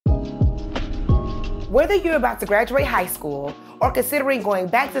Whether you're about to graduate high school or considering going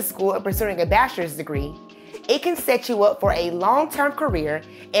back to school and pursuing a bachelor's degree, it can set you up for a long-term career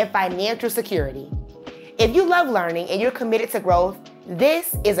and financial security. If you love learning and you're committed to growth,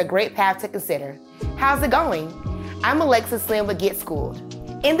 this is a great path to consider. How's it going? I'm Alexis Slim with Get Schooled.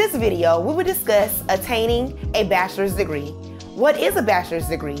 In this video, we will discuss attaining a bachelor's degree. What is a bachelor's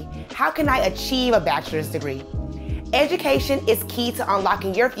degree? How can I achieve a bachelor's degree? Education is key to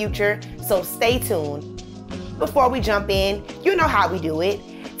unlocking your future, so stay tuned. Before we jump in, you know how we do it.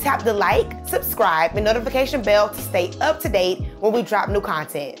 Tap the like, subscribe, and notification bell to stay up to date when we drop new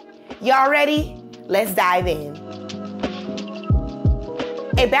content. Y'all ready? Let's dive in.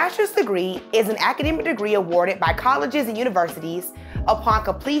 A bachelor's degree is an academic degree awarded by colleges and universities upon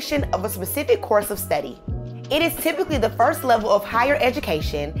completion of a specific course of study. It is typically the first level of higher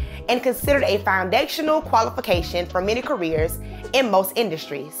education and considered a foundational qualification for many careers in most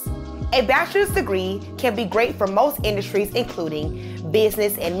industries. A bachelor's degree can be great for most industries, including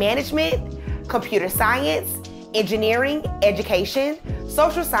business and management, computer science, engineering, education,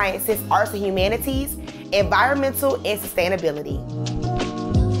 social sciences, arts and humanities, environmental, and sustainability.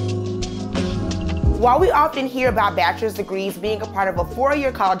 While we often hear about bachelor's degrees being a part of a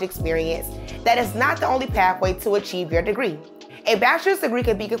four-year college experience, that is not the only pathway to achieve your degree. A bachelor's degree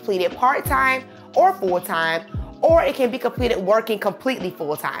can be completed part-time or full-time, or it can be completed working completely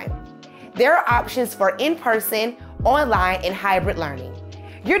full-time. There are options for in-person, online, and hybrid learning.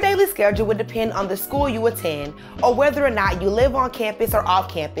 Your daily schedule would depend on the school you attend or whether or not you live on campus or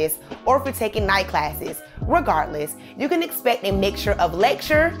off campus, or if you're taking night classes. Regardless, you can expect a mixture of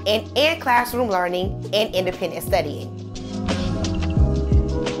lecture and classroom learning and independent studying.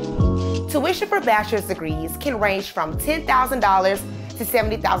 Tuition for bachelor's degrees can range from $10,000 to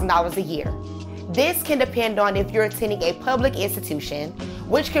 $70,000 a year. This can depend on if you're attending a public institution,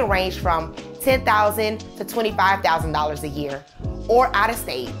 which can range from $10,000 to $25,000 a year, or out of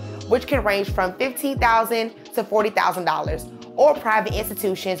state, which can range from $15,000 to $40,000, or private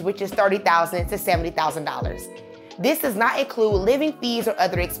institutions, which is $30,000 to $70,000. This does not include living fees or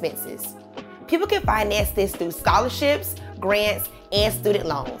other expenses. People can finance this through scholarships, grants, and student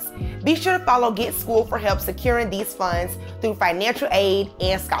loans. Be sure to follow Get Schooled for help securing these funds through financial aid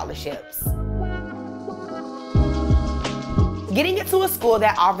and scholarships. Getting into a school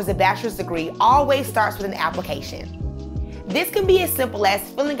that offers a bachelor's degree always starts with an application. This can be as simple as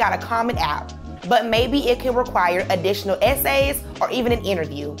filling out a common app, but maybe it can require additional essays or even an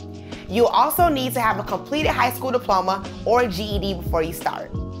interview. You'll also need to have a completed high school diploma or a GED before you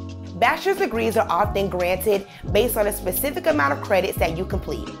start. Bachelor's degrees are often granted based on a specific amount of credits that you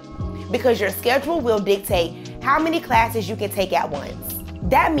complete, because your schedule will dictate how many classes you can take at once.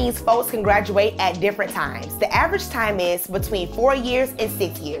 That means folks can graduate at different times. The average time is between 4 years and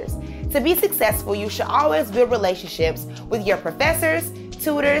 6 years. To be successful, you should always build relationships with your professors,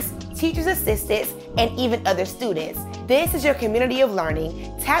 tutors, teachers' assistants, and even other students. This is your community of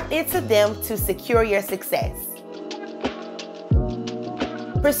learning. Tap into them to secure your success.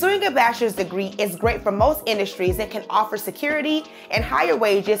 Pursuing a bachelor's degree is great for most industries and can offer security and higher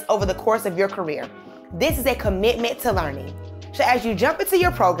wages over the course of your career. This is a commitment to learning. So as you jump into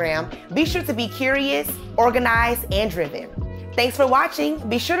your program, be sure to be curious, organized, and driven. Thanks for watching.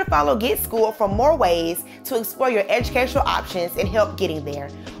 Be sure to follow Get Schooled for more ways to explore your educational options and help getting there.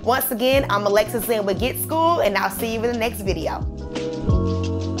 Once again, I'm Alexis Slim with Get Schooled, and I'll see you in the next video.